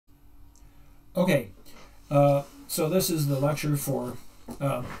Okay, so this is the lecture for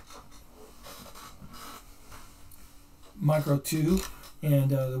uh, Micro 2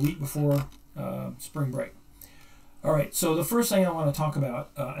 and the week before spring break. All right, so the first thing I want to talk about,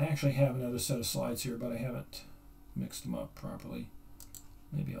 I actually have another set of slides here, but I haven't mixed them up properly.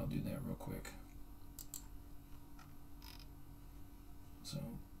 Maybe I'll do that real quick. So,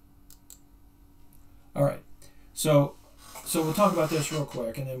 all right, so we'll talk about this real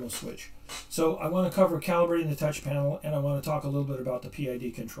quick and then we'll switch. So I want to cover calibrating the touch panel, and I want to talk a little bit about the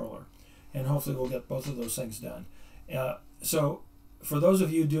PID controller, and hopefully we'll get both of those things done. So for those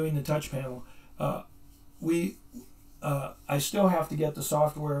of you doing the touch panel, I still have to get the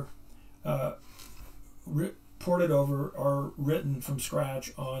software ported over or written from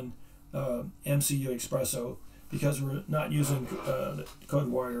scratch on MCU Expresso, because we're not using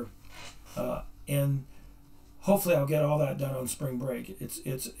CodeWire, and hopefully I'll get all that done on spring break.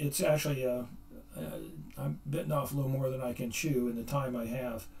 It's actually I'm bitten off a little more than I can chew in the time I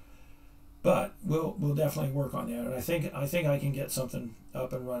have, but we'll definitely work on that, and I think I can get something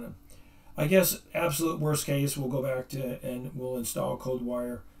up and running. I guess absolute worst case, we'll go back to and we'll install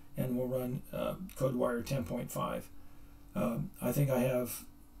CodeWire and we'll run CodeWire 10.5. I think I have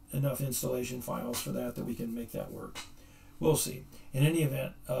enough installation files for that we can make that work. We'll see. In any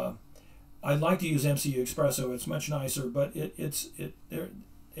event, I'd like to use MCU Expresso. It's much nicer, but it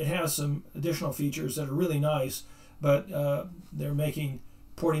has some additional features that are really nice, but they're making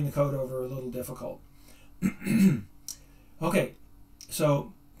porting the code over a little difficult. Okay,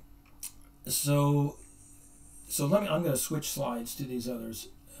 so I'm going to switch slides to these others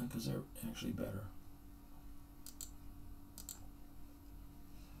because they're actually better.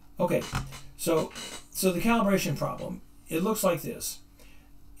 Okay, so the calibration problem, it looks like this.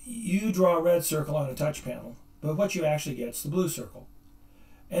 You draw a red circle on a touch panel, but what you actually get is the blue circle.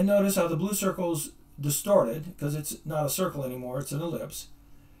 And notice how the blue circle's distorted because it's not a circle anymore, it's an ellipse.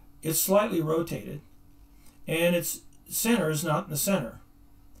 It's slightly rotated, and its center is not in the center.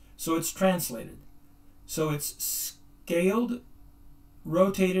 So it's translated. So it's scaled,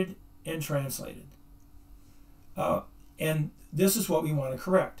 rotated, and translated. And this is what we want to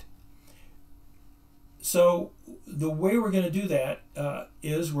correct. So the way we're going to do that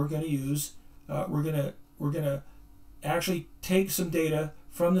is we're going to use we're going to actually take some data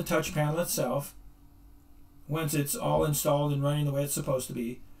from the touch panel itself once it's all installed and running the way it's supposed to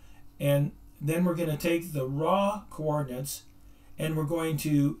be, and then we're going to take the raw coordinates and we're going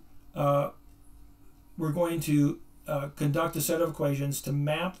to conduct a set of equations to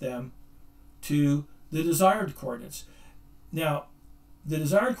map them to the desired coordinates. Now, the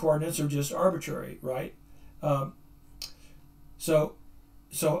desired coordinates are just arbitrary, right? So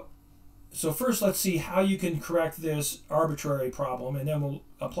first, let's see how you can correct this arbitrary problem, and then we'll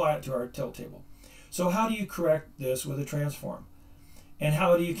apply it to our tilt table. So how do you correct this with a transform? And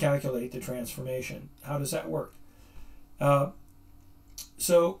how do you calculate the transformation? How does that work?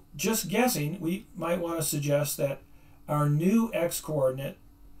 So just guessing, we might want to suggest that our new x-coordinate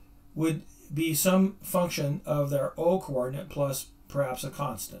would be some function of their o-coordinate plus perhaps a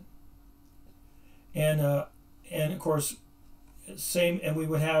constant. And of course, same, and we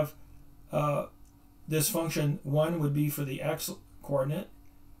would have this function 1 would be for the x-coordinate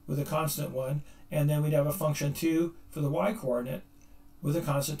with a constant 1, and then we'd have a function 2 for the y-coordinate with a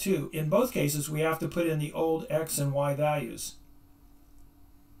constant 2. In both cases, we have to put in the old x and y values.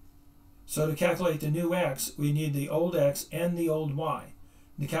 So to calculate the new x, we need the old x and the old y.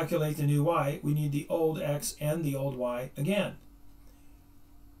 To calculate the new y, we need the old x and the old y again.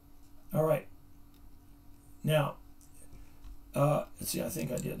 All right. Now, let's see, I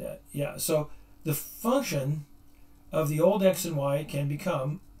think I did that. Yeah, so the function of the old x and y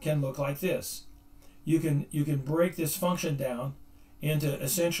can look like this. You can break this function down into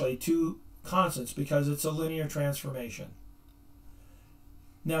essentially two constants because it's a linear transformation.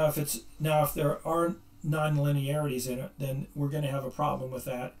 Now, if there are non-linearities in it, then we're going to have a problem with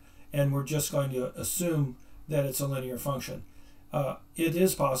that, and we're just going to assume that it's a linear function. It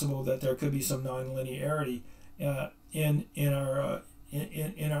is possible that there could be some non-linearity in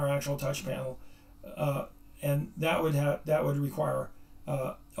our actual touch panel, and that would require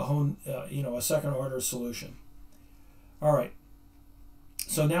a second order solution. All right.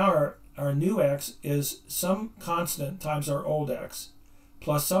 So now our new x is some constant times our old x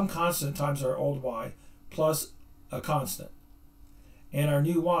plus some constant times our old y plus a constant. And our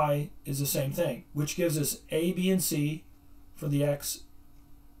new y is the same thing, which gives us a, b, and c for the x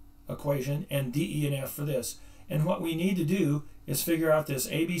equation and d, e, and f for this. And what we need to do is figure out this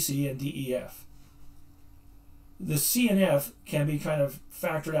a, b, c, and d, e, f. The c and f can be kind of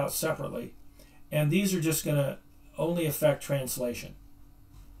factored out separately. and these are just going to only affect translation.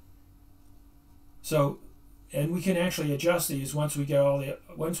 So, and we can actually adjust these once we get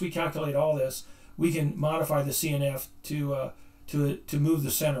once we calculate all this. We can modify the CNF to move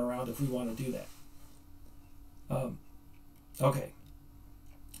the center around if we want to do that. Okay,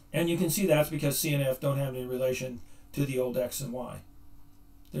 and you can see that's because CNF don't have any relation to the old x and y.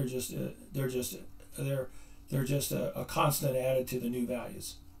 They're just a constant added to the new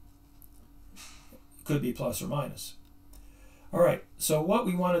values. Could be plus or minus. All right. So what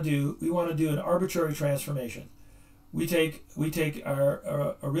we want to do an arbitrary transformation. We take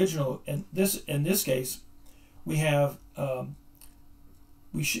our original, and in this case, we have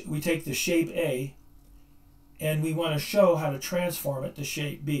we take the shape A, and we want to show how to transform it to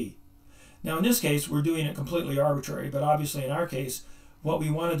shape B. Now in this case, we're doing it completely arbitrary, but obviously in our case, what we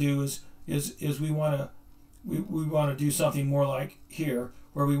want to do is we want to do something more like here,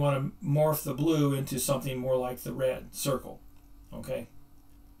 where we want to morph the blue into something more like the red circle. Okay.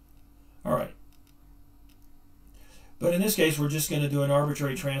 All right. But in this case, we're just going to do an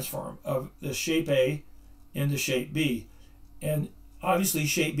arbitrary transform of the shape A into shape B. And obviously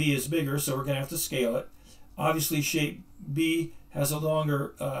shape B is bigger, so we're going to have to scale it. Obviously shape B has a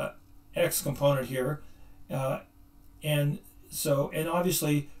longer X component here. And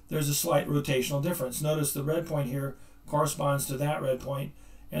obviously there's a slight rotational difference. Notice the red point here corresponds to that red point,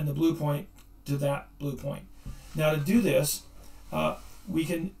 and the blue point to that blue point. Now to do this, we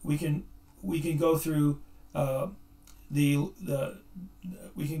can go through the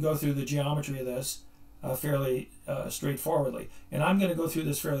geometry of this fairly straightforwardly, and I'm going to go through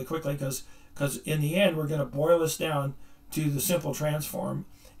this fairly quickly because in the end we're going to boil this down to the simple transform,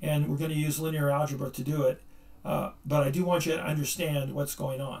 and we're going to use linear algebra to do it. But I do want you to understand what's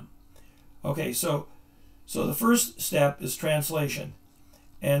going on. Okay, so the first step is translation,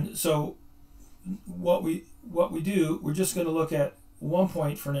 and so what we do, we're just going to look at one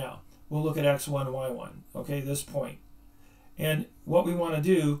point for now. We'll look at x1 and y1. Okay, this point. And what we want to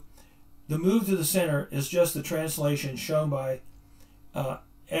do, the move to the center is just the translation shown by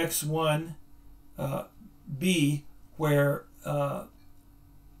x1 b, where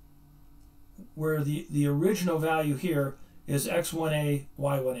the original value here is x1a,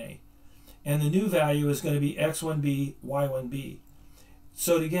 y1a. And the new value is going to be x1b, y1b.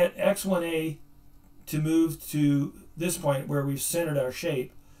 So to get x1a to move to this point where we've centered our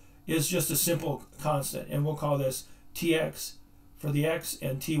shape is just a simple constant, and we'll call this tx for the x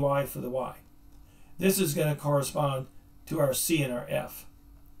and ty for the y. This is going to correspond to our c and our f.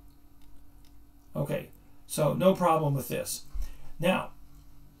 Okay, so no problem with this. Now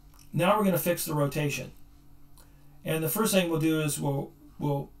we're going to fix the rotation, and the first thing we'll do is we'll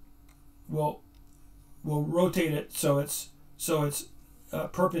rotate it so it's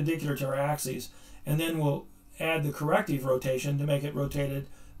perpendicular to our axes, and then we'll add the corrective rotation to make it rotated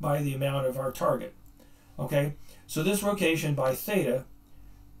by the amount of our target. Okay, so this rotation by theta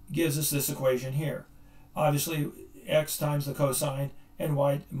gives us this equation here. Obviously x times the cosine and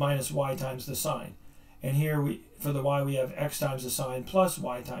y minus y times the sine. And here for the y we have x times the sine plus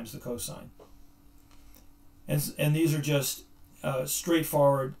y times the cosine. And these are just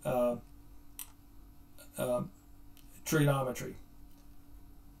straightforward trigonometry.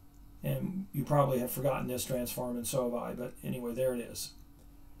 And you probably have forgotten this transform, and so have I, but anyway, there it is.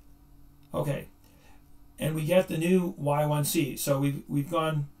 Okay, and we get the new y1c. So we've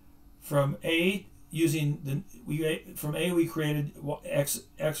gone from A using from A we created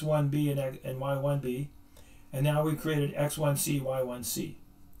x1b and y1b, and now we created x1c, y1c.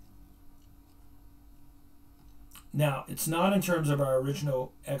 Now it's not in terms of our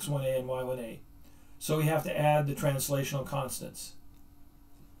original x1a and y1a, so we have to add the translational constants.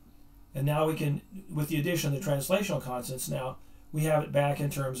 And now we can, with the addition of the translational constants, now we have it back in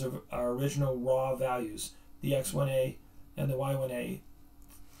terms of our original raw values, the x1a and the y1a.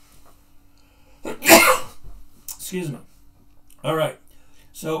 Excuse me. All right,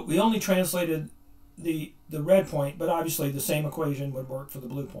 so we only translated the red point, but obviously the same equation would work for the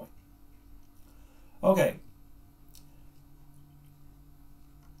blue point. Okay.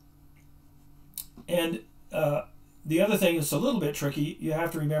 And the other thing that's a little bit tricky, you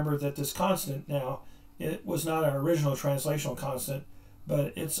have to remember that this constant now, it was not our original translational constant,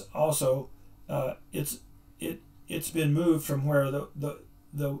 but it's also it's been moved from where the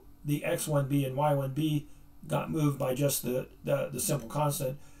x1b and y1b got moved by just the simple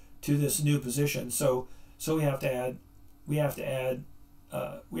constant to this new position. So we have to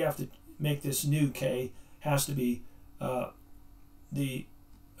make this new k has to be the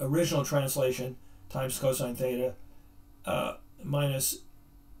original translation times cosine theta minus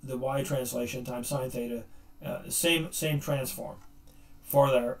the y translation times sine theta, same transform for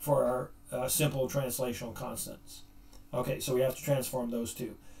our simple translational constants. Okay, so we have to transform those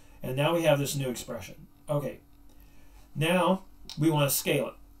two. And now we have this new expression. Okay, now we want to scale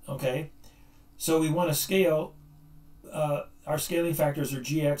it. Okay, so we want to scale, our scaling factors are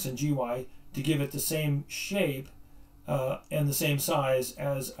gx and gy to give it the same shape and the same size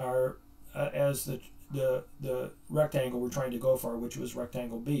as our as the rectangle we're trying to go for, which was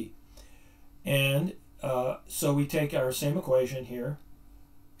rectangle B. And so we take our same equation here,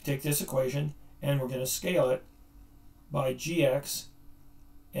 take this equation, and we're going to scale it by gx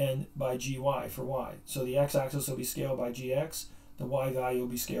and by gy for y. So the x-axis will be scaled by gx, the y value will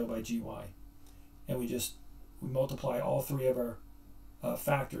be scaled by gy. And we multiply all three of our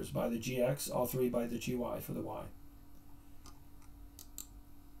factors by the gx, all three by the gy for the y.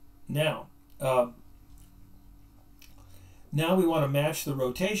 Now, now we want to match the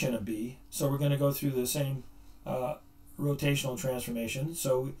rotation of B, so we're going to go through the same rotational transformation.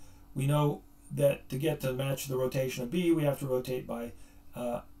 So we know that to get to match the rotation of B, we have to rotate by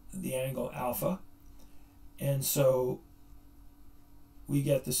the angle alpha, and so we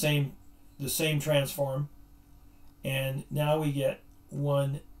get the same transform, and now we get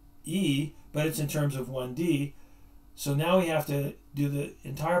 1e, but it's in terms of 1d. So now we have to do the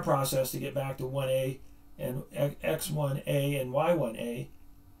entire process to get back to 1a and x1a and y1a,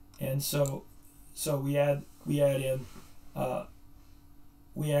 and so we add in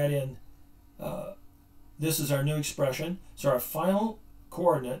this is our new expression. So our final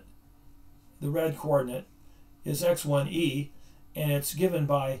coordinate, the red coordinate, is x1e, and it's given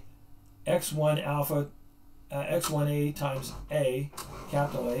by x1 alpha, x1a times a,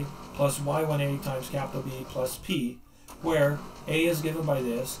 capital A, plus y1a times capital B plus p, where a is given by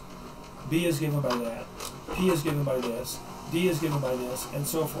this, b is given by that, p is given by this, d is given by this, and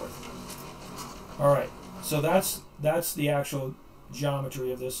so forth. All right, so that's the actual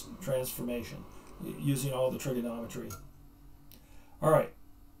geometry of this transformation, using all the trigonometry. All right,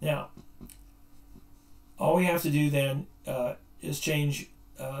 now all we have to do then is change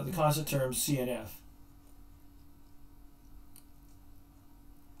the constant terms c and f.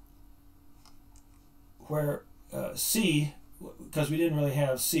 Where c, because we didn't really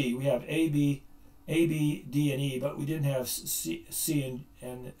have c, we have a, b, d, and e, but we didn't have c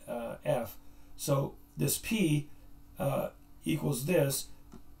and f. So this p equals this,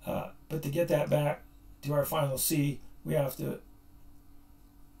 but to get that back to our final c, we have to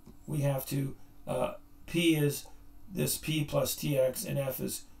p is this p plus tx, and f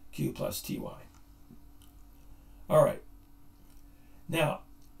is q plus ty. All right. Now,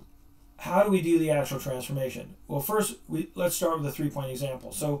 how do we do the actual transformation? Well, first let's start with a 3-point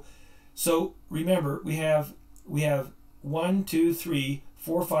example. So remember, we have 1, 2, 3,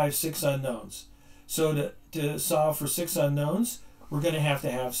 4, 5, 6 unknowns. So to solve for 6 unknowns, we're going to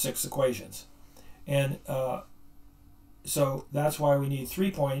have 6 equations, and so that's why we need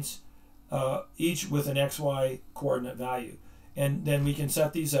 3 points, each with an xy coordinate value, and then we can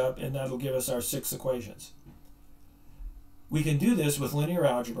set these up, and that'll give us our 6 equations. We can do this with linear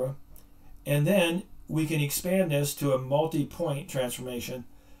algebra, and then we can expand this to a multi-point transformation,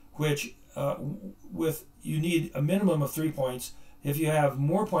 which you need a minimum of 3 points. If you have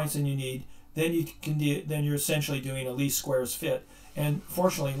more points than you need, then you're essentially doing a least squares fit. And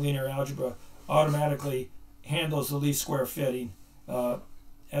fortunately, linear algebra automatically handles the least square fitting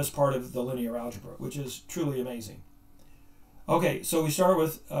as part of the linear algebra, which is truly amazing. Okay, so we start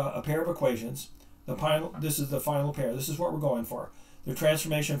with a pair of equations. This is the final pair. This is what we're going for. The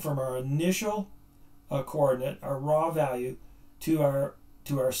transformation from our initial coordinate, our raw value, to our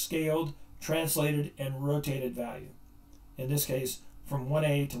scaled, translated, and rotated value. In this case, from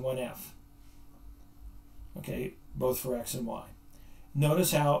 1a to 1f. Okay, both for x and y.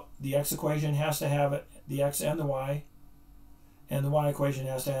 Notice how the x equation has to have the x and the y equation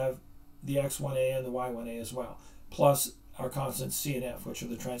has to have the x1a and the y1a as well, plus our constants c and f, which are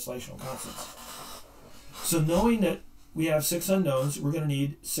the translational constants. So knowing that we have 6 unknowns, we're going to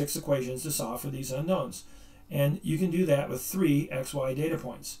need 6 equations to solve for these unknowns. And you can do that with 3 xy data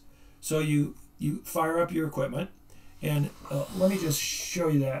points. So you fire up your equipment, and let me just show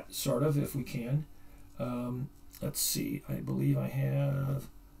you that, sort of, if we can. Let's see, I believe I have,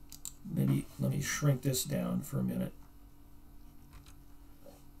 maybe let me shrink this down for a minute.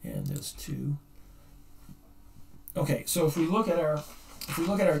 And this too. Okay, so if we look at our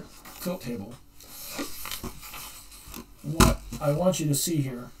tilt table, what I want you to see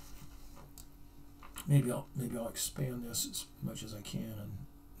here, maybe I'll expand this as much as I can and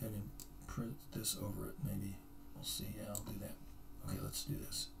then print this over it. Maybe we'll see. Yeah, I'll do that. Okay, let's do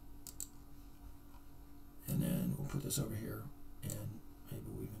this. And then we'll put this over here, and maybe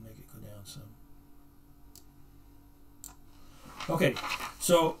we can make it go down some. Okay,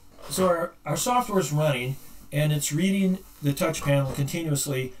 so our software is running, and it's reading the touch panel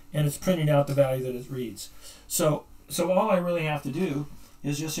continuously, and it's printing out the value that it reads. So all I really have to do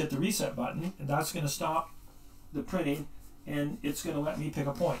is just hit the reset button, and that's going to stop the printing, and it's going to let me pick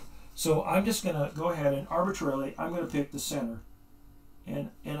a point. So I'm just going to go ahead and arbitrarily, I'm going to pick the center. And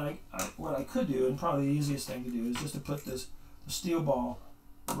what I could do, and probably the easiest thing to do, is just to put the steel ball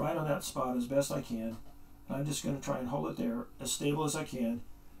right on that spot as best I can. And I'm just going to try and hold it there as stable as I can.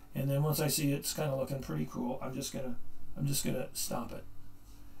 And then once I see it's kind of looking pretty cool, I'm just gonna stop it.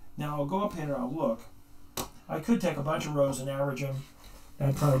 Now I'll go up here and I'll look. I could take a bunch of rows and average them.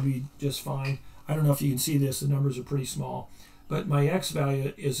 That'd probably be just fine. I don't know if you can see this. The numbers are pretty small, but my X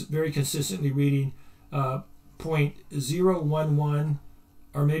value is very consistently reading 0.011,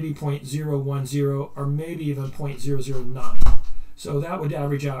 or maybe 0.010, or maybe even 0.009. So that would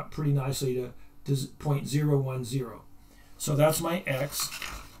average out pretty nicely to 0.010. So that's my X.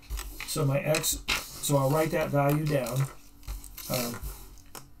 So my X, so I'll write that value down,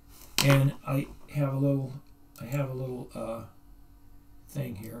 and I have a little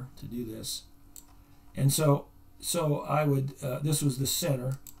thing here to do this, and so I would this was the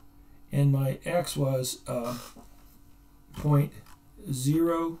center, and my X was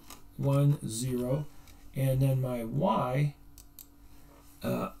 0.010, and then my Y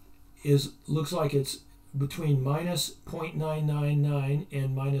looks like it's between minus 0.999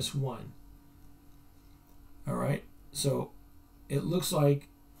 and minus 1. All right, so it looks like,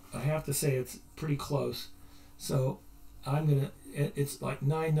 I have to say it's pretty close. So I'm gonna, it's like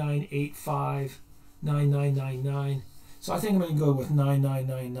 9985, 9999. So I think I'm gonna go with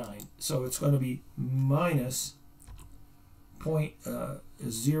 9999. So it's going to be minus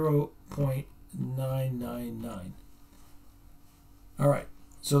 0.999. All right,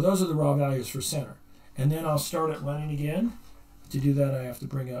 so those are the raw values for center. And then I'll start it running again. To do that, I have to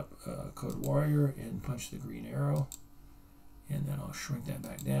bring up CodeWarrior and punch the green arrow. And then I'll shrink that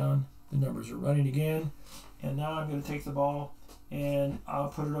back down. The numbers are running again. And now I'm going to take the ball and I'll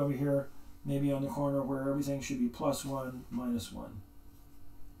put it over here, maybe on the corner where everything should be +1, -1.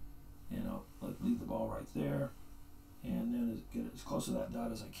 And I'll leave the ball right there. And then get as close to that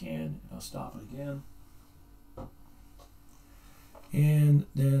dot as I can. And I'll stop it again. And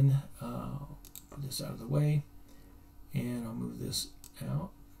then put this out of the way, and I'll move this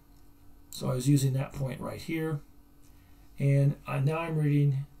out. So I was using that point right here, and now I'm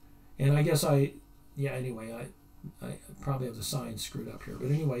reading, and I guess anyway, I probably have the sign screwed up here,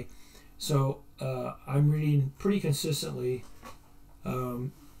 but anyway, so I'm reading pretty consistently,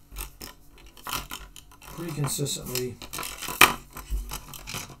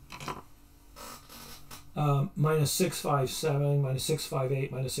 -657,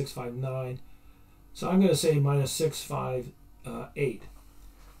 -658, -659. So I'm going to say -658.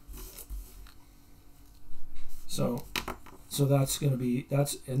 So that's going to be,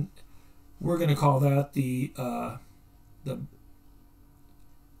 and we're going to call that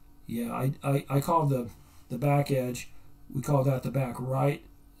I call the back edge, we call that the back right.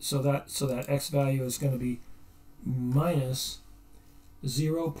 So that X value is going to be minus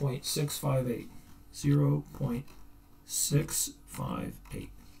 0.658.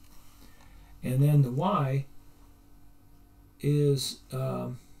 0.658. And then the Y is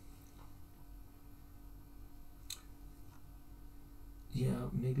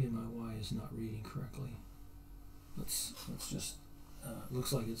maybe my Y is not reading correctly. Let's just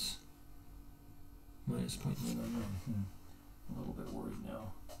looks like it's minus 0.999. I'm a little bit worried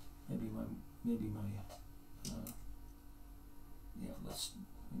now. Maybe my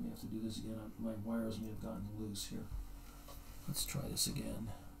we may have to do this again. My wires may have gotten loose here. Let's try this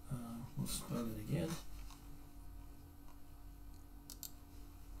again. We'll start it again.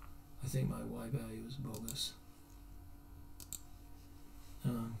 I think my Y value is bogus.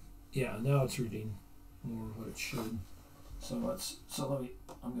 Yeah, now it's reading more of what it should. So I'm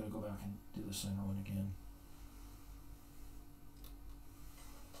going to go back and do the center one again.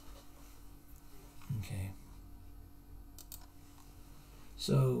 Okay.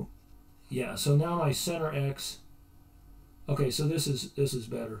 So so now my center X. Okay, so this is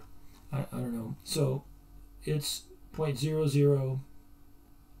better. I don't know. So it's 0.00.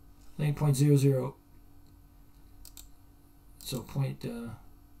 I think 0.00. So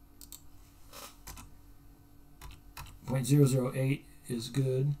 0.008 is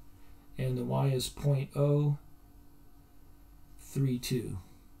good, and the Y is 0.032.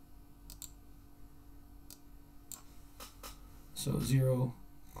 So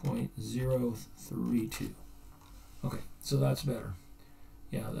 0.032. Okay, so that's better.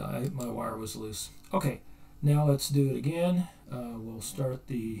 Yeah, my wire was loose. Okay, now let's do it again. We'll start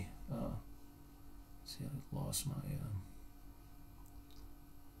the, see, I lost my,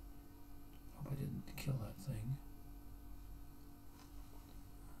 hope I didn't kill that thing.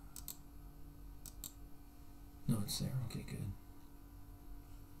 No, it's there. Okay, good.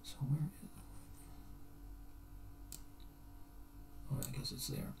 So where is it? Oh, I guess it's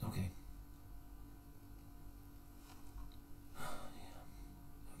there. Okay.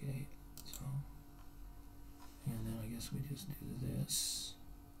 Okay, so, and then I guess we just do this.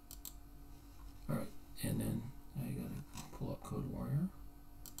 All right, and then I gotta pull up CodeWarrior.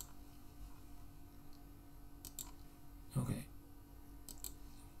 Okay,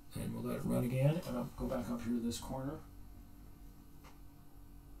 and we'll let it run again, and I'll go back up here to this corner,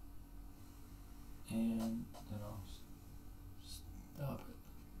 and then I'll stop it.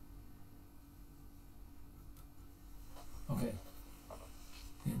 Okay.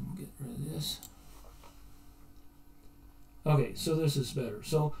 And we'll get rid of this. Okay, so this is better.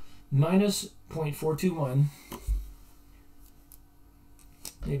 So minus 0.421,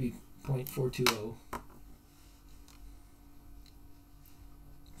 maybe 0.420.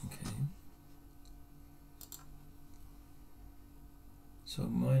 Okay. So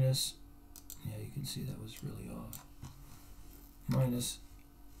minus, yeah, you can see that was really off. Minus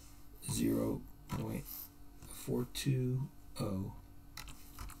 0.420.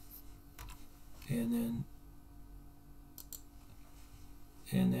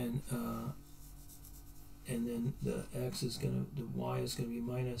 And then the x is gonna, the y is gonna be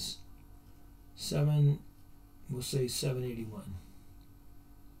minus 7. We'll say 781.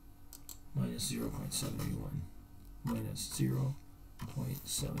 Minus 0.781. Minus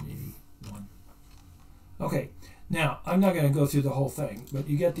 0.781. Okay, now I'm not going to go through the whole thing, but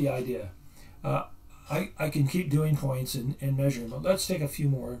you get the idea. I can keep doing points and measuring, but let's take a few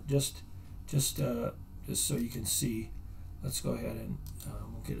more just so you can see. Let's go ahead and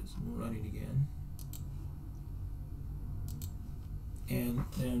we'll get it running again. And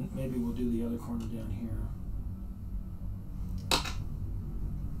then maybe we'll do the other corner down here.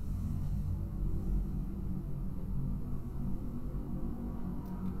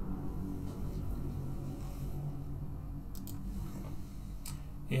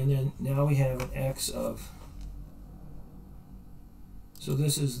 And then now we have an x of, so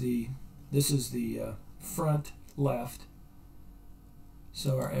this is the front left.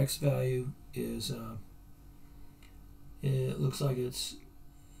 So our x value is it looks like it's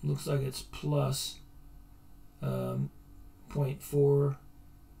plus 0.4.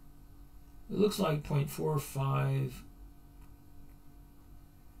 It looks like 0.451.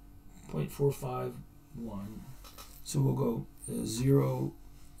 So we'll go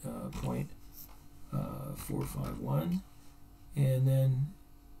 0.451, and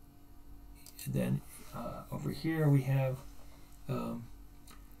then over here we have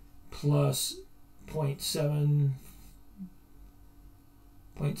plus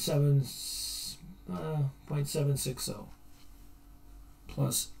 0.760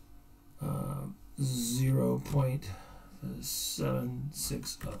 plus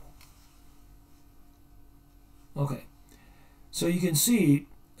 0.760. Okay, so you can see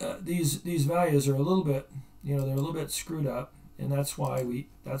these values are a little bit, they're a little bit screwed up, and that's why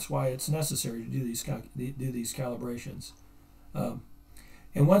it's necessary to do these calibrations.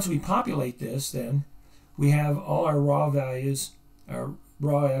 And once we populate this, then we have all our raw values, our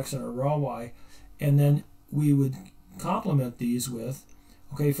raw x and our raw y, and then we would complement these with,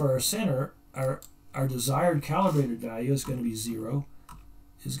 okay, for our center, our desired calibrated value is going to be 0,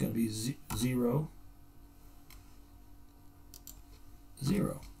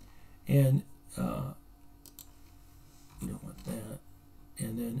 and we don't want that.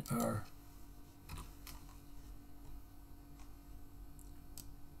 And then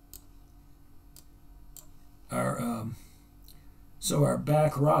so our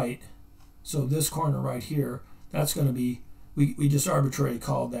back right, so this corner right here, that's going to be, we just arbitrarily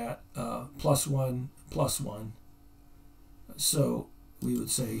called that plus 1 plus 1. So we would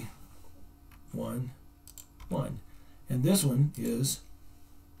say 1, 1. And this one is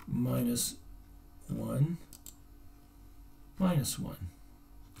minus 1, minus 1.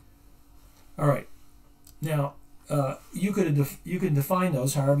 All right. Now, you can define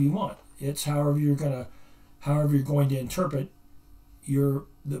those however you want. It's however you're going to interpret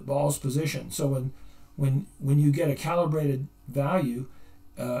the ball's position. So when you get a calibrated value,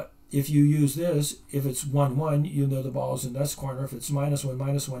 if you use this, if it's 1, 1, you know the ball's in this corner. If it's minus 1,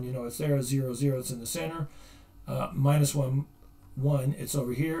 minus 1, you know it's there. 0, 0, it's in the center. Minus 1, 1, it's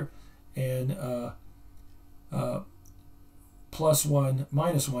over here, and plus 1,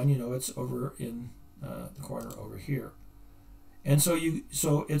 minus 1, you know, it's over in the corner over here. And so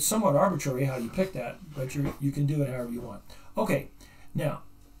it's somewhat arbitrary how you pick that, but you can do it however you want. Okay, now,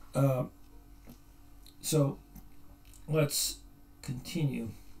 so let's continue.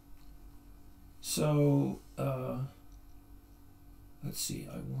 So let's see,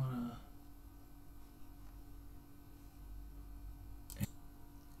 I want to...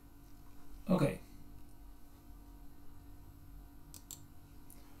 Okay.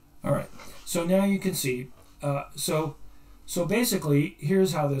 All right, so now you can see, so basically,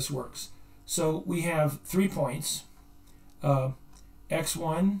 here's how this works. So we have 3 points,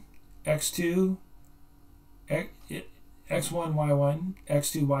 x1, x2, x1, y1,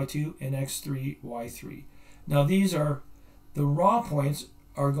 x2, y2, and x3, y3. Now these are, the raw points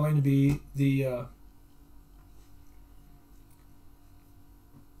are going to be the,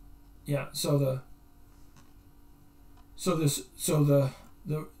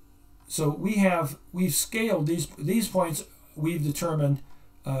 we've scaled these points, we've determined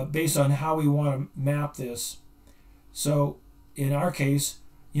based on how we want to map this. So in our case,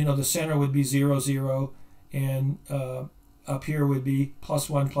 you know, the center would be 0, 0, and up here would be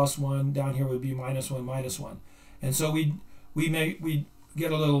 +1, +1, down here would be -1, -1. And so we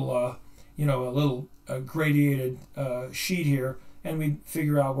get a little, you know, a little gradiated sheet here, and we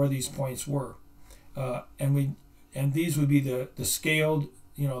figure out where these points were. And these would be the scaled,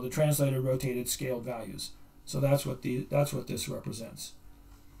 you know, the translated, rotated, scaled values. So that's what this represents.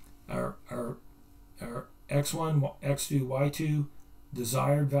 Our x1, x2, y2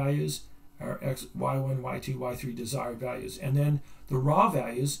 desired values, our y1, y2, y3 desired values, and then the raw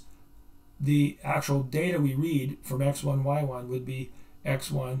values, the actual data we read from x1, y1 would be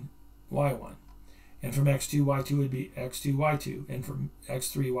x1, y1, and from x2, y2 would be x2, y2, and from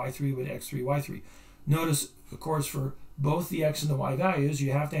x3, y3 would x3, y3. Notice, of course, for both the x and the y values,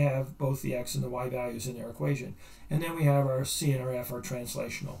 you have to have both the x and the y values in their equation. And then we have our C and our F, our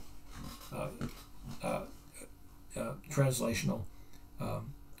translational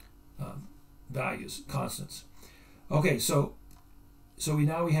values, constants. Okay, so we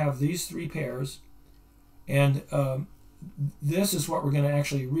have these 3 pairs, and this is what we're going to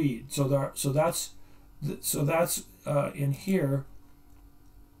actually read. So that's in here.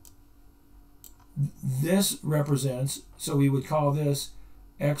 This represents, so we would call this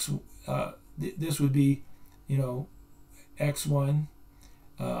x. This would be, you know, x1,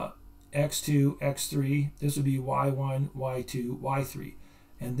 x2, x3. This would be y1, y2, y3,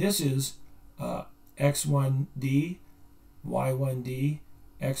 and this is x1d, y1d,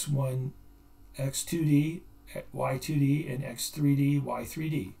 x1, x2d, y2d, and x3d,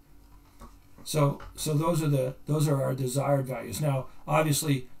 y3d. So those are our desired values. Now,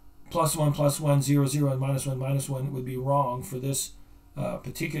 obviously, +1, +1, 0, 0, and -1, -1 would be wrong for this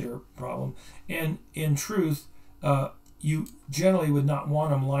particular problem. And in truth, you generally would not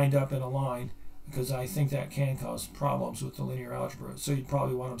want them lined up in a line, because I think that can cause problems with the linear algebra. So you'd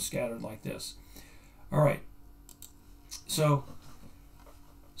probably want them scattered like this. All right. So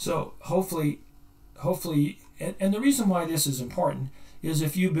hopefully, and the reason why this is important is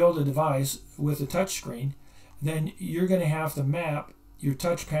if you build a device with a touch screen, then you're going to have to map your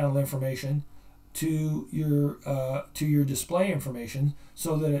touch panel information to your display information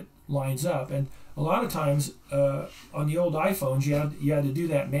so that it lines up. And a lot of times on the old iPhones, you had to do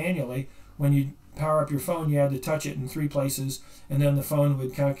that manually. When you power up your phone, you had to touch it in 3 places, and then the phone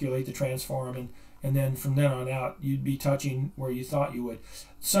would calculate the transform, and then from then on out, you'd be touching where you thought you would.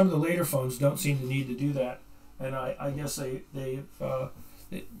 Some of the later phones don't seem to need to do that, and I guess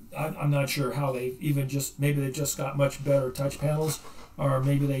I'm not sure how they even maybe they've just got much better touch panels, or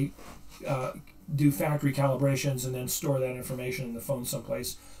maybe they do factory calibrations and then store that information in the phone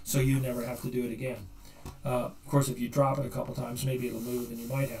someplace so you never have to do it again. Of course, if you drop it a couple times, maybe it'll move and you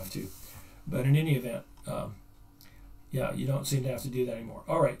might have to. But in any event, yeah, you don't seem to have to do that anymore.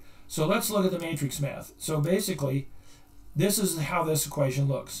 All right, so let's look at the matrix math. So basically, this is how this equation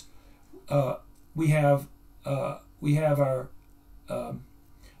looks. We have our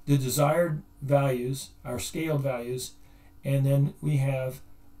the desired values, our scaled values, and then we have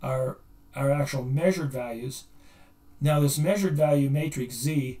our actual measured values. Now this measured value matrix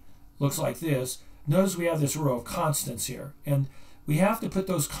Z looks like this. Notice we have this row of constants here, and we have to put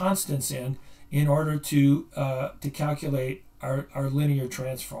those constants in order to calculate our linear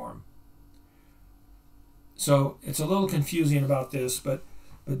transform. So it's a little confusing about this, but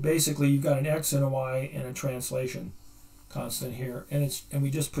basically you've got an x and a y and a translation constant here, and we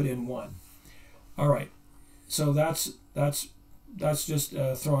just put in 1. All right, so that's that's just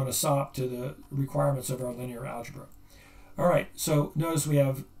throwing a sop to the requirements of our linear algebra. All right, so notice we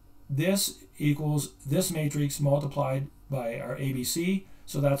have this equals this matrix multiplied by our ABC,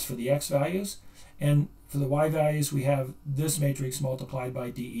 so that's for the x values, and for the y values we have this matrix multiplied by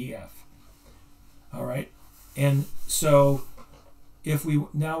DEF. All right, and so if we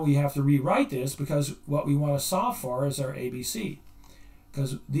have to rewrite this, because what we want to solve for is our ABC,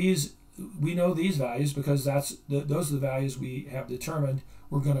 because we know these values because those are the values we have determined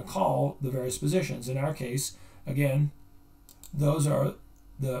we're going to call the various positions. In our case, again, those are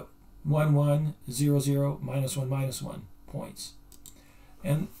the 1, 1, 0, 0, minus 1, minus 1 points.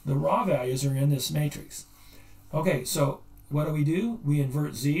 And the raw values are in this matrix. Okay, so what do? We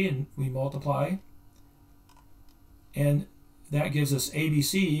invert z and we multiply. And that gives us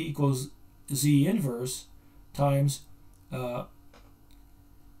ABC equals z inverse times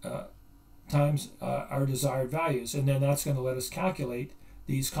our desired values. And then that's going to let us calculate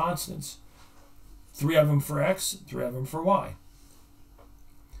these constants. 3 of them for x, 3 of them for y.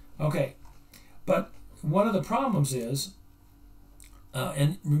 Okay, but one of the problems is,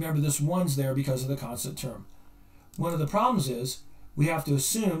 and remember this 1's there because of the constant term. One of the problems is we have to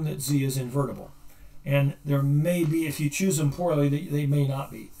assume that z is invertible. And there may be, if you choose them poorly, they may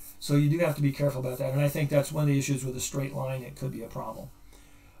not be. So you do have to be careful about that. And I think that's one of the issues with a straight line. It could be a problem.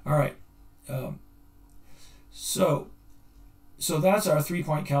 All right. So that's our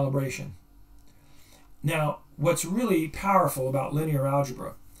 3-point calibration. Now, what's really powerful about linear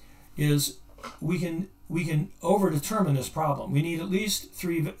algebra is we can overdetermine this problem. We need at least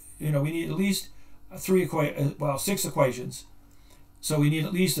 6 equations. So we need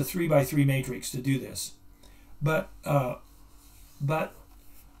at least a 3 by 3 matrix to do this. But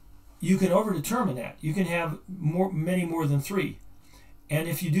you can overdetermine that. You can have many more than 3. And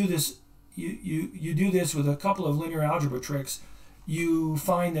if you do this, you do this with a couple of linear algebra tricks, you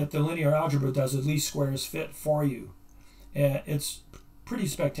find that the linear algebra does at least squares fit for you. It's pretty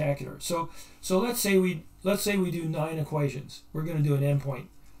spectacular. So let's say we do 9 equations. We're going to do an endpoint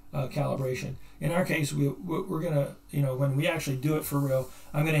calibration. In our case, we're going to, when we actually do it for real,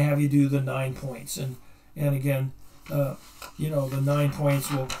 I'm going to have you do the 9 points. And again, the 9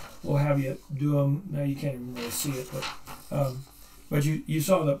 points, we'll have you do them. Now you can't even really see it, but you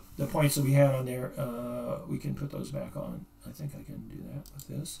saw the points that we had on there. We can put those back on. I think I can do that with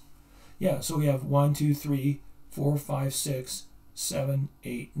this. Yeah, so we have 1, 2, 3, 4, 5, 6, 7,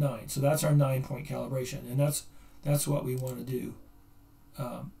 8, 9. So that's our 9-point calibration, and that's what we want to do.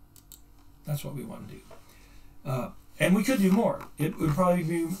 That's what we want to do. And we could do more. It would probably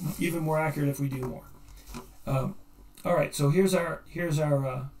be even more accurate if we do more. All right, so here's our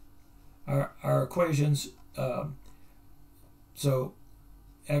equations. So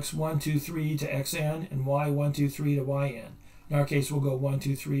x1, 2, 3 to xn and y1, 2, 3 to yn. In our case, we'll go 1,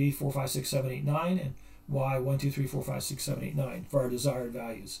 2, 3, 4, 5, 6, 7, 8, 9, and y 1, 2, 3, 4, 5, 6, 7, 8, 9 for our desired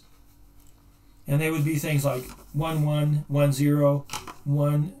values. And they would be things like 1, 1, 1, 0,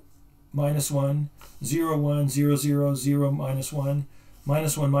 1, minus 1, 0, 1, 0, 0, 0, minus 1,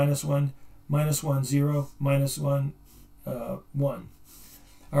 minus 1, minus 1, minus 1, 0, minus 1, 1.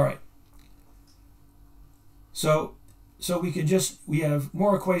 All right. So we have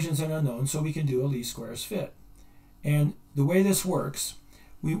more equations than unknowns, so we can do a least squares fit. And the way this works,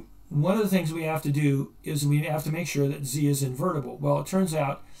 one of the things we have to do is we have to make sure that z is invertible. Well, it turns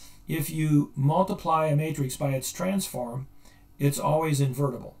out if you multiply a matrix by its transform, it's always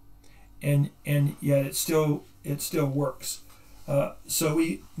invertible, and yet it still works. So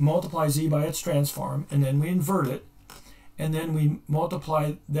we multiply z by its transform, and then we invert it, and then we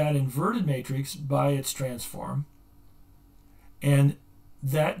multiply that inverted matrix by its transform, and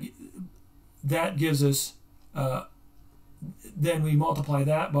that gives us. Then we multiply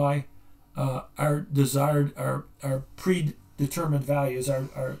that by our desired, our predetermined values,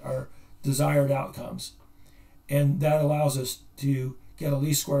 our desired outcomes, and that allows us to get a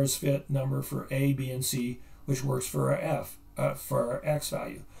least squares fit number for A, B, and C, which works for our for our x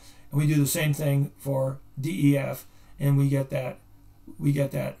value. And we do the same thing for DEF, and we get that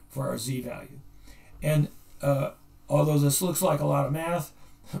for our z value. And although this looks like a lot of math,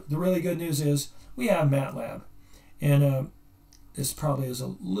 the really good news is we have MATLAB. And this probably is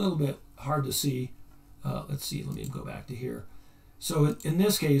a little bit hard to see. Let's see, let me go back to here. So in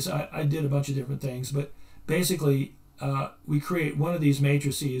this case, I did a bunch of different things, but basically we create one of these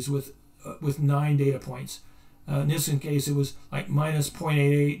matrices with 9 data points. In this case, it was like minus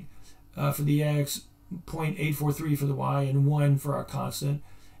 0.88 for the x, 0.843 for the y, and 1 for our constant.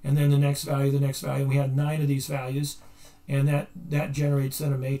 And then the next value. And we had 9 of these values, and that generates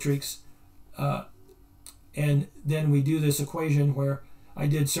then a matrix and then we do this equation where I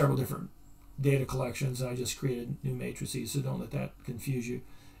did several different data collections. I just created new matrices, so don't let that confuse you.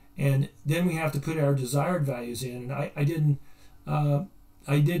 And then we have to put our desired values in. And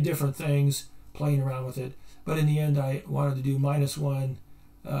I did different things playing around with it, but in the end I wanted to do -1,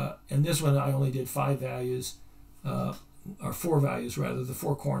 and this one I only did 5 values, or 4 values rather, the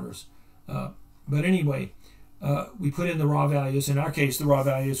 4 corners. But anyway, we put in the raw values. In our case, the raw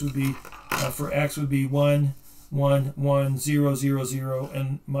values would be, for x would be 1, 1, 1, 0, 0, 0,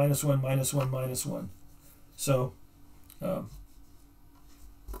 and -1, -1, -1. So,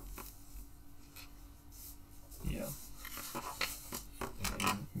 yeah.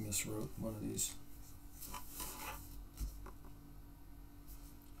 I miswrote one of these.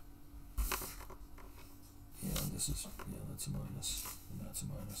 Yeah, this is, yeah, that's a minus, and that's a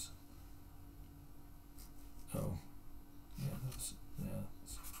minus. Oh, yeah, that's, yeah,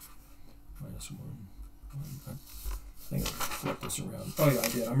 it's -1. I think I flipped this around. Oh yeah, I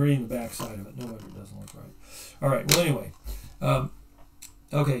did. I'm reading the back side of it. No wonder it doesn't look right. All right. Well, anyway,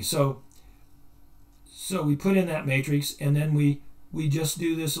 okay. So we put in that matrix, and then we just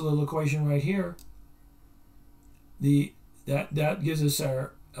do this little equation right here. That gives us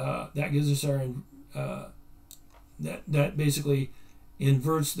our that basically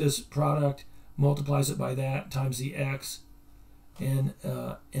inverts this product, multiplies it by that times the x, and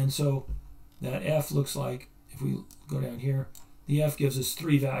so that f looks like, if we go down here, the f gives us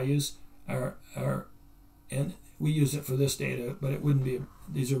 3 values. And we use it for this data, but it wouldn't be.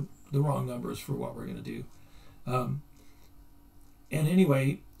 These are the wrong numbers for what we're going to do. And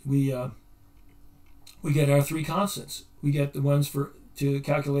anyway, we get our 3 constants. We get the ones to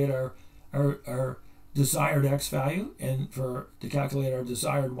calculate our desired x value, and to calculate our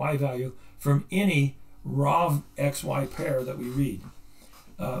desired y value from any raw xy pair that we read.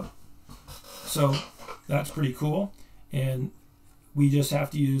 So that's pretty cool, and we just have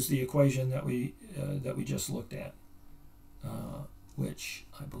to use the equation that we just looked at, which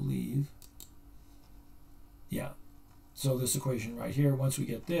I believe, yeah. So this equation right here, once we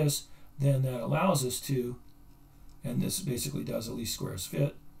get this, then that allows us to, and this basically does a least squares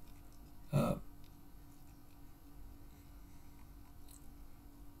fit.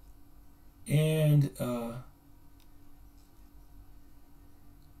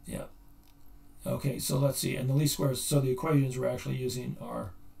 Yeah. Okay, so let's see. And the least squares, so the equations we're actually using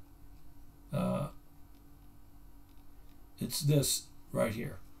are, it's this right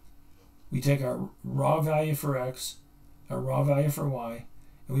here. We take our raw value for x, our raw value for y,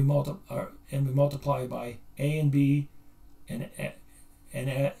 and we multiply by a and b, and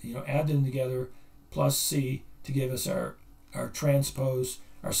add them together plus c to give us our transposed,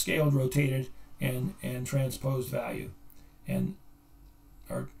 our scaled, rotated, and transposed value, and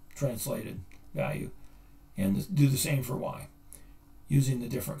our translated value, and do the same for y using the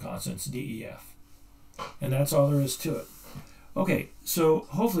different constants d, e, f. And that's all there is to it. Okay, so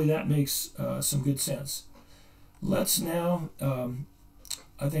hopefully that makes some good sense. Let's now,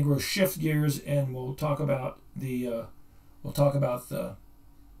 I think we'll shift gears, and we'll talk about the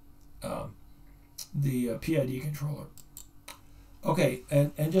PID controller. Okay,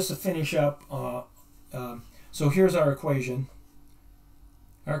 and just to finish up, so here's our equation,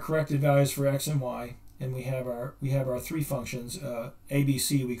 our corrected values for x and y, and we have our 3 functions, a, b,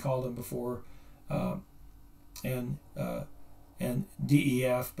 c, we called them before, and d, e,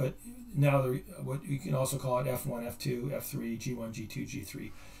 f, but now what you can also call it f1, f2, f3, g1, g2,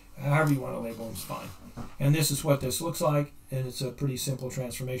 g3. However you want to label them is fine. And this is what this looks like, and it's a pretty simple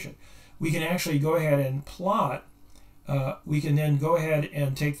transformation. We can actually go ahead and plot. We can then go ahead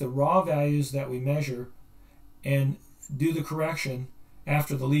and take the raw values that we measure and do the correction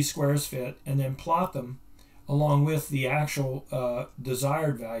after the least squares fit, and then plot them along with the actual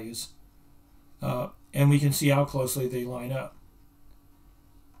desired values, and we can see how closely they line up.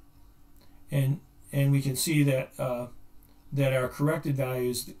 And we can see that that our corrected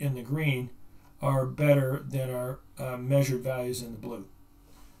values in the green are better than our measured values in the blue.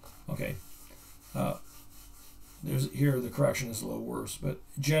 Okay. Here the correction is a little worse, but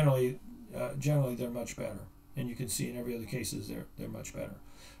generally they're much better, and you can see in every other cases they're much better.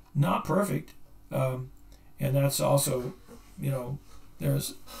 Not perfect, and that's also,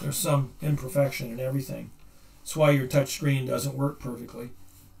 there's some imperfection in everything. That's why your touch screen doesn't work perfectly,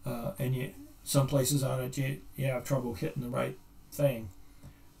 and some places on it you have trouble hitting the right thing.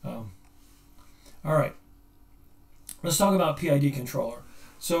 All right, let's talk about PID controller.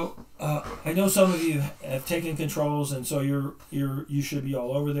 So I know some of you have taken controls, and so you should be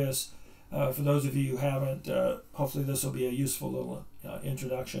all over this. For those of you who haven't, hopefully this will be a useful little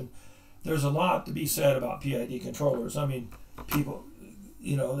introduction. there's a lot to be said about PID controllers. I mean, people,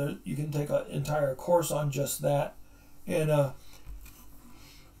 you know, you can take an entire course on just that, and a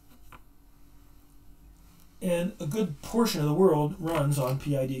good portion of the world runs on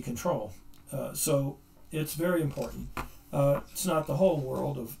PID control. So it's very important. It's not the whole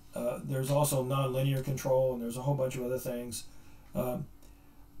world of. There's also nonlinear control, and there's a whole bunch of other things.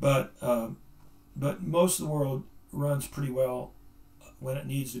 But most of the world runs pretty well when it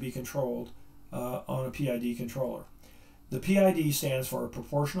needs to be controlled on a PID controller. The PID stands for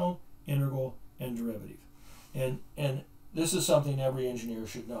proportional, integral, and derivative. And this is something every engineer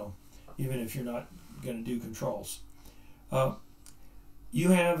should know, even if you're not going to do controls. You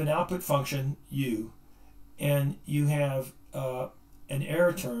have an output function, U, and you have an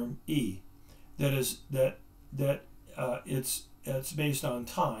error term, E, it's based on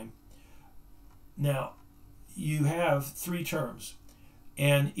time. Now, you have three terms,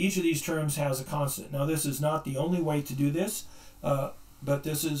 and each of these terms has a constant. Now, this is not the only way to do this, but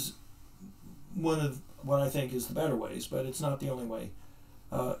this is one of what I think is the better ways, but it's not the only way.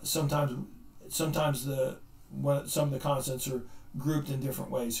 Sometimes some of the constants are grouped in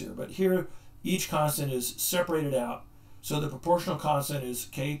different ways here, but here each constant is separated out. So the proportional constant is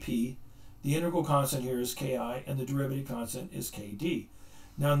Kp, the integral constant here is Ki, and the derivative constant is Kd.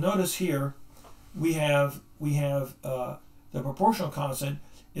 Now notice here we have the proportional constant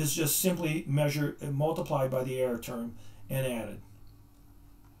is just simply multiplied by the error term and added.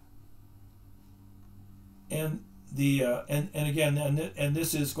 And the and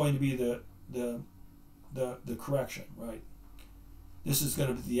this is going to be the correction, right? This is going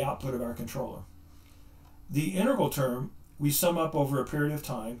to be the output of our controller. The integral term we sum up over a period of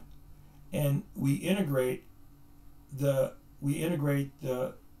time, and we integrate the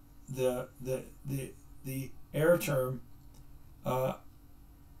error term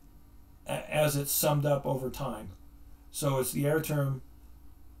as it's summed up over time. So it's the error term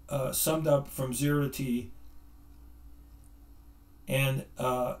summed up from 0 to t, and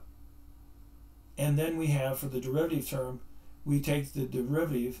then we have, for the derivative term, we take the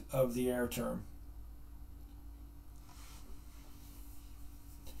derivative of the error term.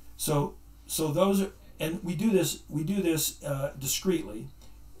 So those are, and we do this discretely,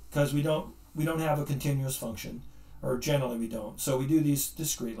 because we don't have a continuous function, or generally we don't. So we do these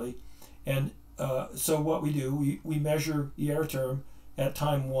discretely, and so what we do, we measure the error term at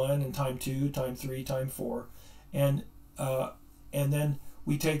time 1 and time 2, time 3, time 4, and then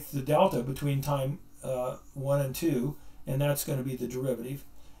we take the delta between time 1 and 2, and that's going to be the derivative,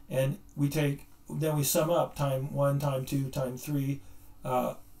 and then we sum up time 1, time 2, time 3.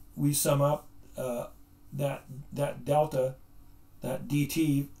 We sum up that delta, that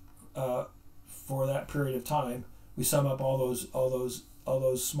dt, for that period of time. We sum up all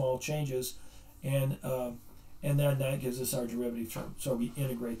those small changes, and then that gives us our derivative term. So we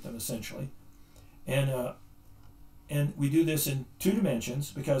integrate them essentially, and we do this in 2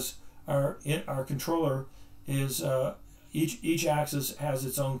 dimensions because our controller is each axis has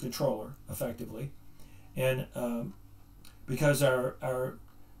its own controller effectively, and because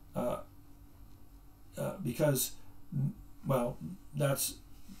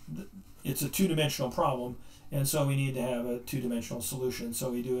it's a 2-dimensional problem, and so we need to have a 2-dimensional solution. So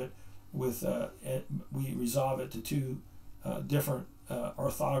we do it with we resolve it to 2 different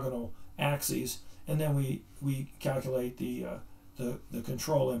orthogonal axes, and then we calculate the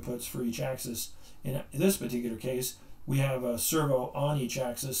control inputs for each axis. In this particular case, we have a servo on each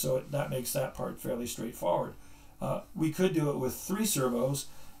axis, so that makes that part fairly straightforward. We could do it with 3 servos,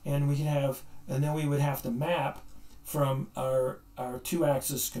 and then we would have to map from our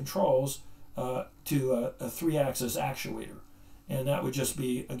 2-axis controls to a 3-axis actuator, and that would just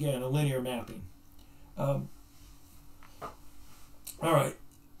be, again, a linear mapping. All right.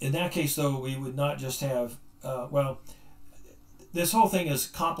 In that case, though, we would not just have this whole thing is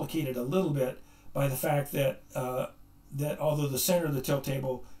complicated a little bit by the fact that although the center of the tilt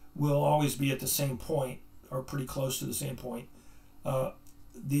table will always be at the same point, or pretty close to the same point,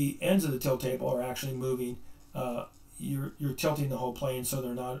 the ends of the tilt table are actually moving. You're tilting the whole plane, so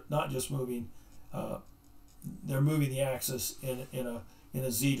they're not just moving. They're moving the axis in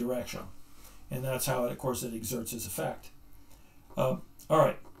a z direction, and that's how of course it exerts its effect. All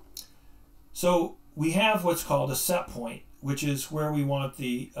right. So we have what's called a set point, which is where we want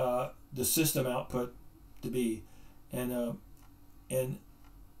the system output to be, and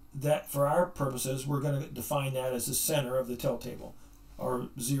that, for our purposes, we're going to define that as the center of the tilt table, or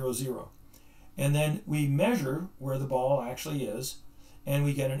 0, 0. And then we measure where the ball actually is, and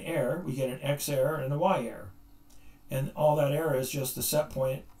we get an error. We get an x error and a y error. And all that error is just the set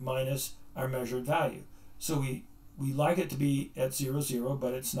point minus our measured value. So we like it to be at 0, 0,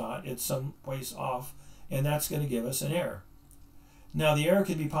 but it's not. It's some ways off, and that's going to give us an error. Now, the error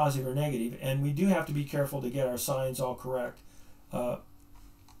can be positive or negative, and we do have to be careful to get our signs all correct,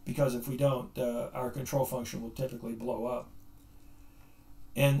 because if we don't, our control function will typically blow up.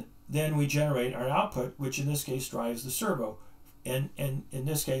 And then we generate our output, which in this case drives the servo. And in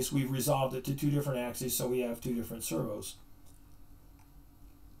this case, we've resolved it to 2 different axes, so we have 2 different servos.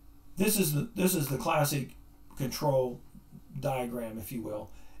 This is the classic control diagram, if you will.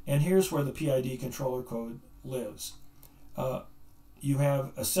 And here's where the PID controller code lives. You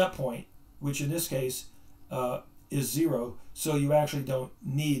have a set point, which in this case is 0, so you actually don't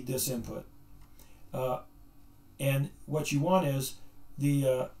need this input. And what you want is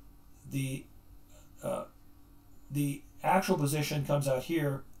the actual position comes out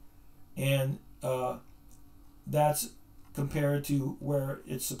here, and that's compared to where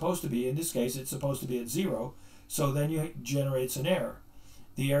it's supposed to be. In this case, it's supposed to be at 0, so then it generates an error.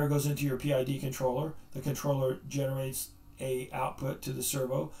 The error goes into your PID controller. The controller generates a output to the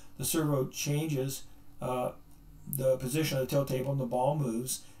servo. The servo changes the position of the tilt table, and the ball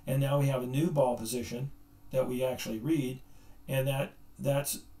moves, and now we have a new ball position that we actually read, and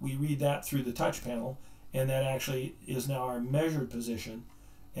we read that through the touch panel, and that actually is now our measured position,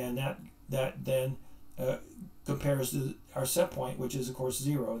 and that then compares to our set point, which is of course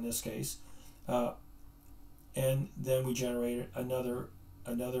 0 in this case, and then we generate another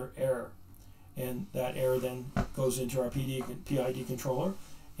error, and that error then goes into our PID controller,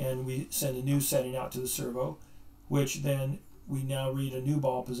 and we send a new setting out to the servo, which then we now read a new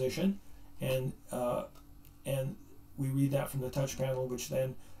ball position, and we read that from the touch panel, which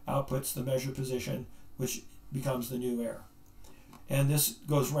then outputs the measured position, which becomes the new error. And this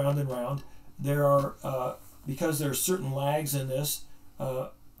goes round and round. There are, because there are certain lags in this,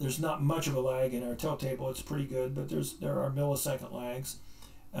 there's not much of a lag in our tilt table. It's pretty good, but there are millisecond lags,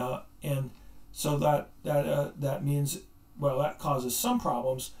 and so that means, well, that causes some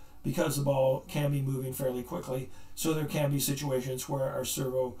problems because the ball can be moving fairly quickly. So there can be situations where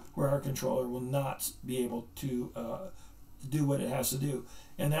our controller will not be able to do what it has to do,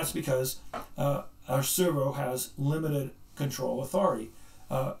 and that's because our servo has limited control authority.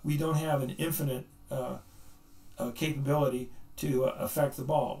 We don't have an infinite capability to affect the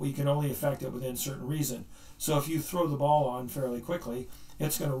ball. We can only affect it within certain reason. So if you throw the ball on fairly quickly,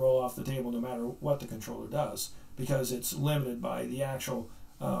 it's going to roll off the table no matter what the controller does, because it's limited by the actual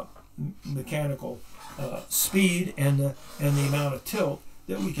mechanical speed and the amount of tilt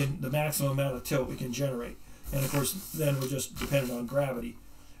that we can, the maximum amount of tilt we can generate. And of course, then we're just dependent on gravity.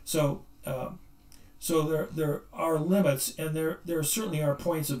 So there are limits, and there certainly are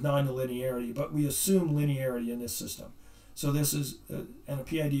points of non-linearity, but we assume linearity in this system. So this is, and a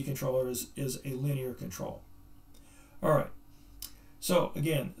PID controller is a linear control. All right. So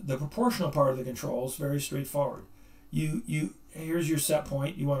again, the proportional part of the control is very straightforward. Here's your set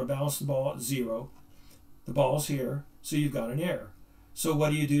point. You want to balance the ball at 0. The ball's here, so you've got an error. So what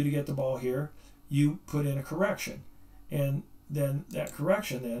do you do to get the ball here? You put in a correction, and then that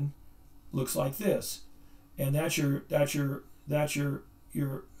correction then looks like this, and that's your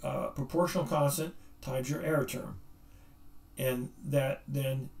proportional constant times your error term, and that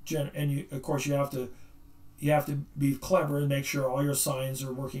then of course you have to be clever and make sure all your signs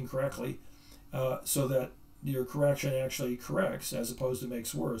are working correctly, so that your correction actually corrects as opposed to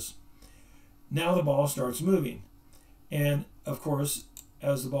makes worse. Now the ball starts moving, and of course,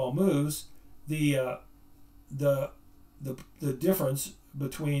 as the ball moves, the difference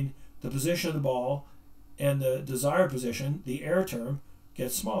between the position of the ball and the desired position, the error term,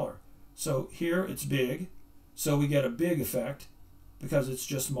 gets smaller. So here it's big, so we get a big effect because it's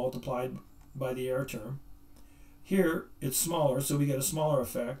just multiplied by the error term. Here it's smaller, so we get a smaller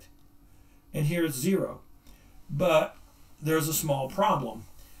effect, and here it's 0. But there's a small problem,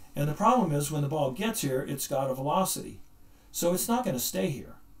 and the problem is when the ball gets here, it's got a velocity, so it's not going to stay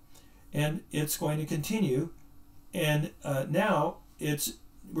here, and it's going to continue, and now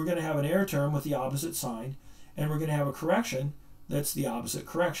we're going to have an error term with the opposite sign, and we're going to have a correction that's the opposite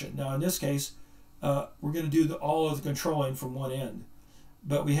correction. Now in this case, we're going to do all of the controlling from one end,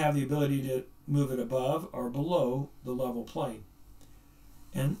 but we have the ability to move it above or below the level plane,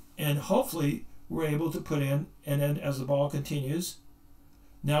 and hopefully we're able to put in, and then as the ball continues,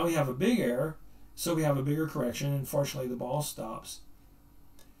 now we have a big error, so we have a bigger correction, and fortunately the ball stops.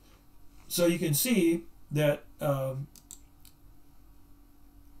 So you can see that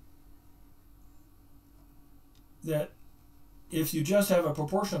that if you just have a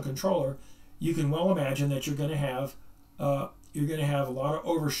proportional controller, you can well imagine that you're going to have a lot of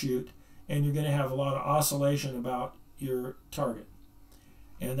overshoot, and you're going to have a lot of oscillation about your target,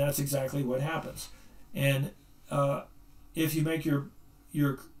 and that's exactly what happens. And if you make your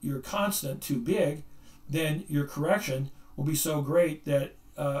constant too big, then your correction will be so great that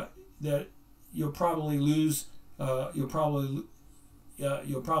that you'll probably lose. You'll probably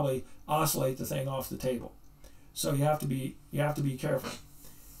oscillate the thing off the table. So you have to be careful.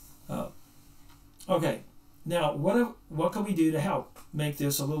 Okay, now what can we do to help make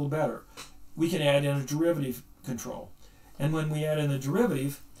this a little better? We can add in a derivative control, and when we add in a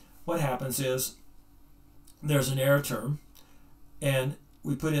derivative, what happens is there's an error term, and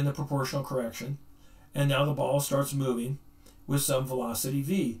we put in the proportional correction, and now the ball starts moving with some velocity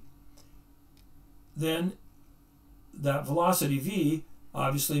v. Then that velocity v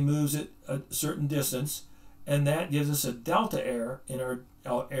obviously moves at a certain distance, and that gives us a delta error in our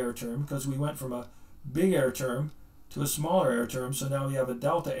error term, because we went from a big error term to a smaller error term, so now we have a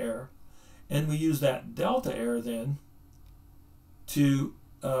delta error, and we use that delta error then to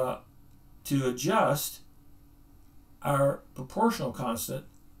adjust our proportional constant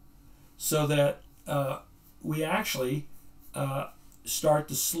so that we actually start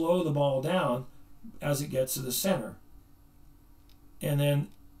to slow the ball down as it gets to the center, and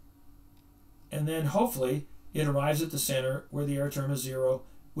then hopefully it arrives at the center where the error term is 0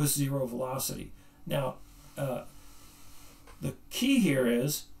 with 0 velocity. Now the key here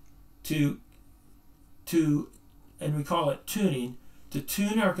is to and we call it tuning, to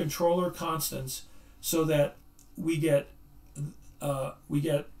tune our controller constants so that we get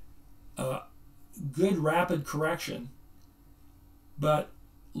good rapid correction, but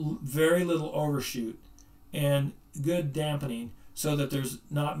very little overshoot, and good dampening, so that there's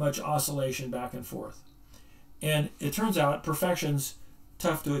not much oscillation back and forth. And it turns out perfection's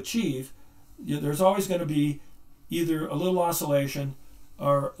tough to achieve. There's always going to be either a little oscillation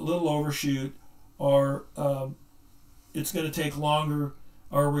or a little overshoot, or it's going to take longer,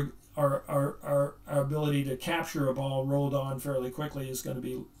 or our ability to capture a ball rolled on fairly quickly is going to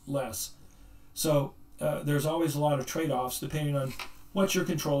be less. So there's always a lot of trade-offs depending on what your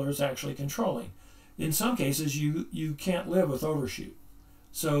controller is actually controlling. In some cases, you can't live with overshoot,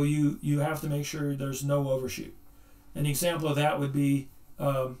 so you have to make sure there's no overshoot. An example of that would be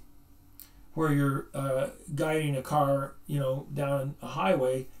where you're guiding a car, down a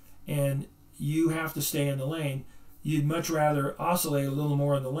highway, and you have to stay in the lane. You'd much rather oscillate a little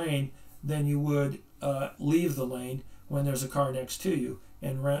more in the lane than you would leave the lane when there's a car next to you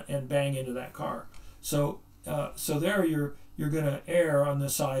and bang into that car. So there you're going to err on the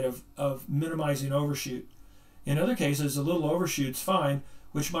side of minimizing overshoot. In other cases, a little overshoot's fine,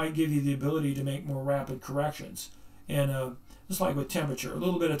 which might give you the ability to make more rapid corrections. And just like with temperature, a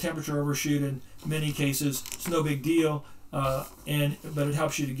little bit of temperature overshoot in many cases, it's no big deal, but it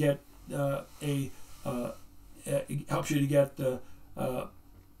helps you to get the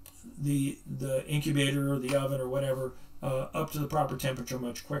incubator or the oven or whatever up to the proper temperature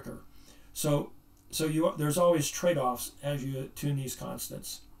much quicker. So there's always trade-offs as you tune these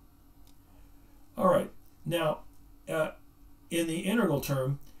constants. All right, now in the integral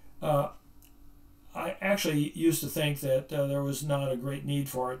term, I actually used to think that there was not a great need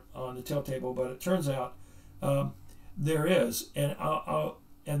for it on the tilt table, but it turns out there is, and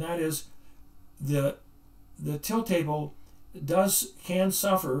that is the tilt table can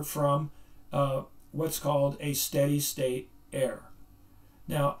suffer from what's called a steady state error.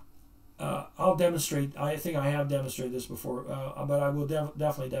 Now, I'll demonstrate. I think I have demonstrated this before, but I will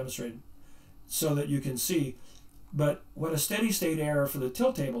definitely demonstrate it so that you can see. But what a steady state error for the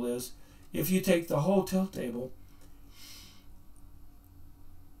tilt table is, if you take the whole tilt table,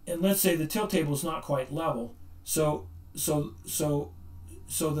 and let's say the tilt table is not quite level, so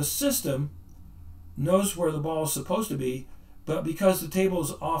the system knows where the ball is supposed to be, but because the table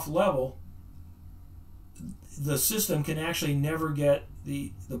is off level, the system can actually never get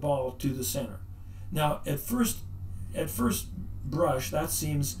the ball to the center. Now, at first brush, that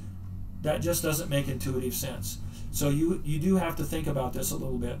just doesn't make intuitive sense. So you do have to think about this a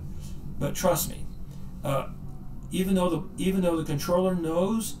little bit. But trust me, even though the controller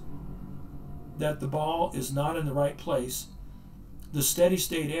knows that the ball is not in the right place, the steady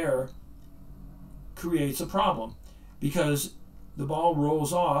state error creates a problem, because the ball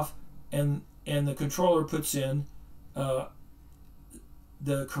rolls off and the controller puts in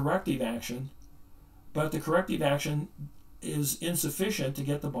the corrective action, but the corrective action is insufficient to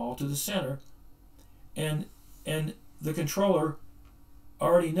get the ball to the center, and the controller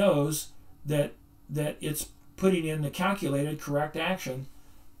already knows that it's putting in the calculated correct action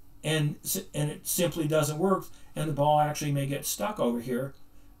and it simply doesn't work, and the ball actually may get stuck over here,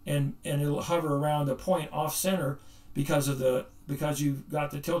 and it'll hover around a point off center because you've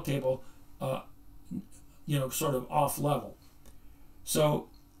got the tilt table sort of off level. So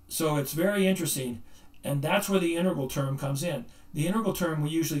it's very interesting, and that's where the integral term comes in. The integral term, we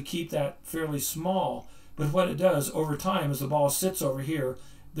usually keep that fairly small, but what it does over time, as the ball sits over here,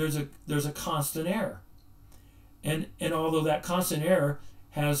 there's a constant error, and although that constant error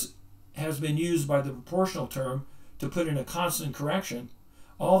has been used by the proportional term to put in a constant correction,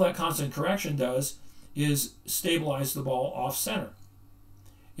 all that constant correction does is stabilize the ball off center.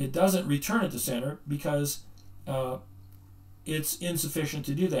 It doesn't return it to center because it's insufficient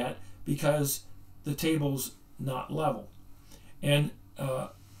to do that because the table's not level. And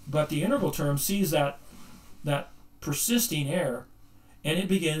but the integral term sees that persisting error, and it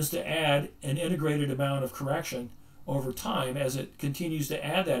begins to add an integrated amount of correction over time. As it continues to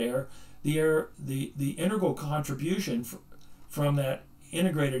add that error, the integral contribution from that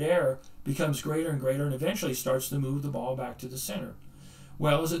integrated error becomes greater and greater, and eventually starts to move the ball back to the center.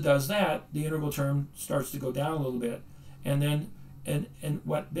 Well, as it does that, the integral term starts to go down a little bit, and then and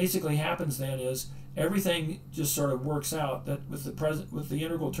what basically happens then is everything just sort of works out that with the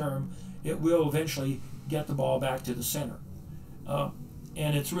integral term, it will eventually get the ball back to the center.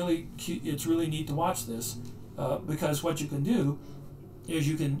 And it's really neat to watch this because what you can do is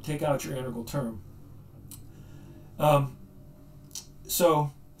you can take out your integral term.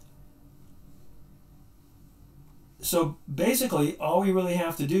 So basically, all we really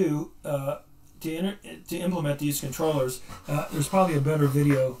have to do to implement these controllers, there's probably a better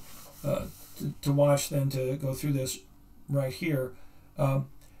video to watch than to go through this right here.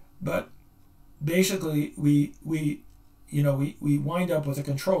 But basically, we wind up with a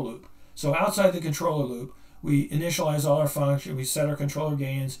control loop. So outside the controller loop, we initialize all our functions, we set our controller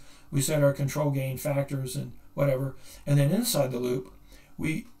gains, we set our control gain factors and whatever, and then inside the loop,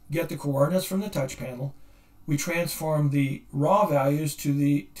 we get the coordinates from the touch panel. We transform the raw values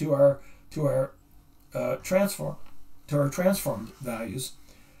to our transformed values,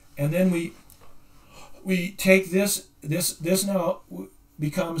 and then we take this now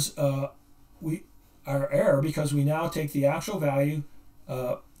becomes our error, because we now take the actual value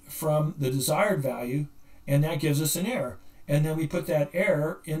from the desired value, and that gives us an error. And then we put that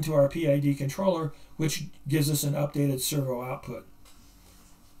error into our PID controller, which gives us an updated servo output.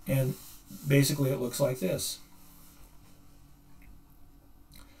 And basically it looks like this.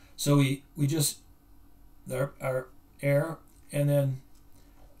 So we just our error, and then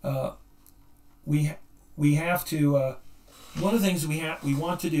we have to one of the things we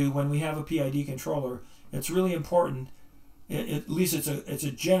want to do when we have a PID controller, it's really important, at least it's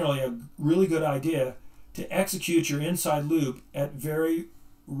generally a really good idea to execute your inside loop at very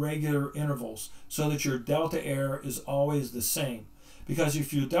regular intervals so that your delta error is always the same. Because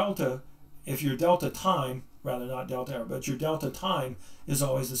if your delta time, rather not delta error, but your delta time is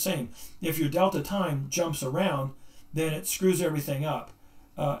always the same. If your delta time jumps around, then it screws everything up.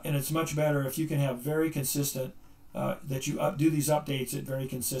 And it's much better if you can have very consistent, that you do these updates at very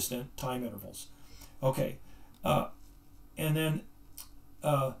consistent time intervals. Okay, and then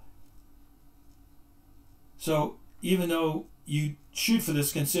so even though you shoot for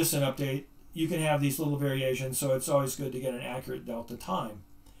this consistent update, you can have these little variations, so it's always good to get an accurate delta time.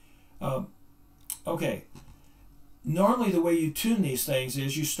 Okay, normally the way you tune these things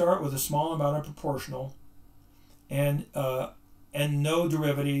is you start with a small amount of proportional and no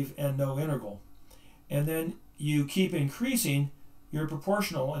derivative and no integral. And then you keep increasing your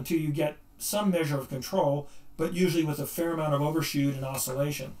proportional until you get some measure of control, but usually with a fair amount of overshoot and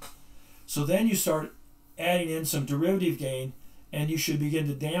oscillation. So then you start adding in some derivative gain, and you should begin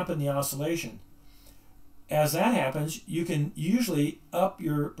to dampen the oscillation. As that happens, you can usually up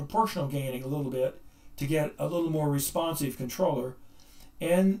your proportional gaining a little bit to get a little more responsive controller.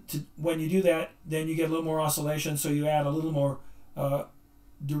 And when you do that, then you get a little more oscillation, so you add a little more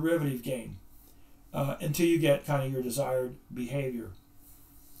derivative gain until you get kind of your desired behavior.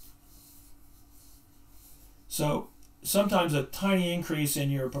 So sometimes a tiny increase in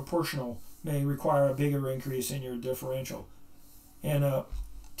your proportional may require a bigger increase in your differential. And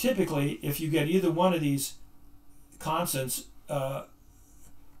typically, if you get either one of these constants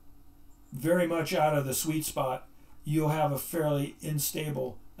very much out of the sweet spot, you'll have a fairly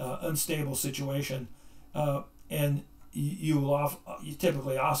unstable situation, and you will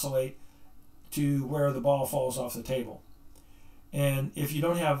typically oscillate to where the ball falls off the table. And if you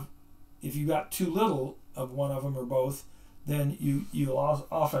got too little of one of them or both, then you'll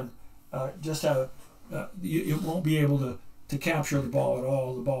often just have it won't be able to capture the ball at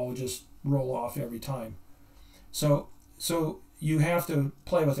all. The ball will just roll off every time. So you have to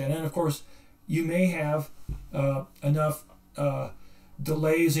play with it. And of course, you may have enough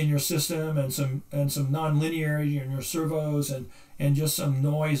delays in your system and some non-linearity in your servos and just some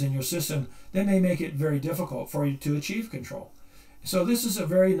noise in your system that may make it very difficult for you to achieve control. So this is a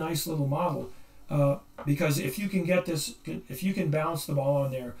very nice little model because if you can get this, if you can bounce the ball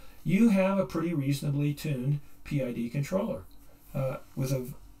on there, you have a pretty reasonably tuned PID controller with a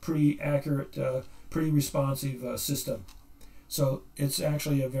pretty accurate, pretty responsive system. So it's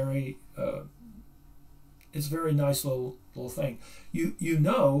actually a very it's a very nice little thing. You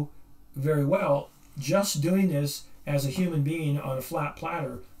know very well, just doing this as a human being on a flat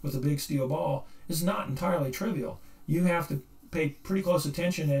platter with a big steel ball is not entirely trivial. You have to pay pretty close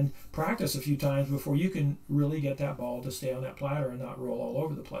attention and practice a few times before you can really get that ball to stay on that platter and not roll all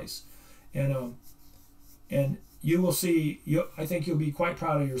over the place. And you will see, I think you'll be quite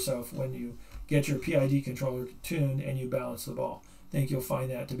proud of yourself when you get your PID controller tuned and you balance the ball. I think you'll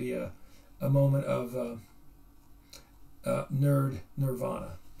find that to be a moment of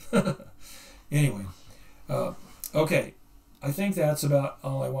nirvana. Anyway, okay, I think that's about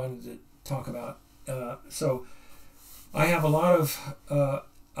all I wanted to talk about. So I have a lot of,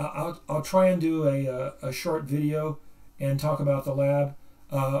 I'll try and do a short video and talk about the lab.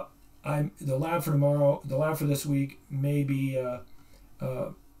 The lab for tomorrow, the lab for this week may be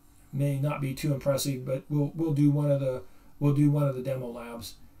may not be too impressive, but we'll do one of the demo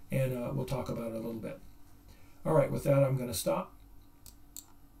labs and we'll talk about it a little bit. All right, with that, I'm going to stop.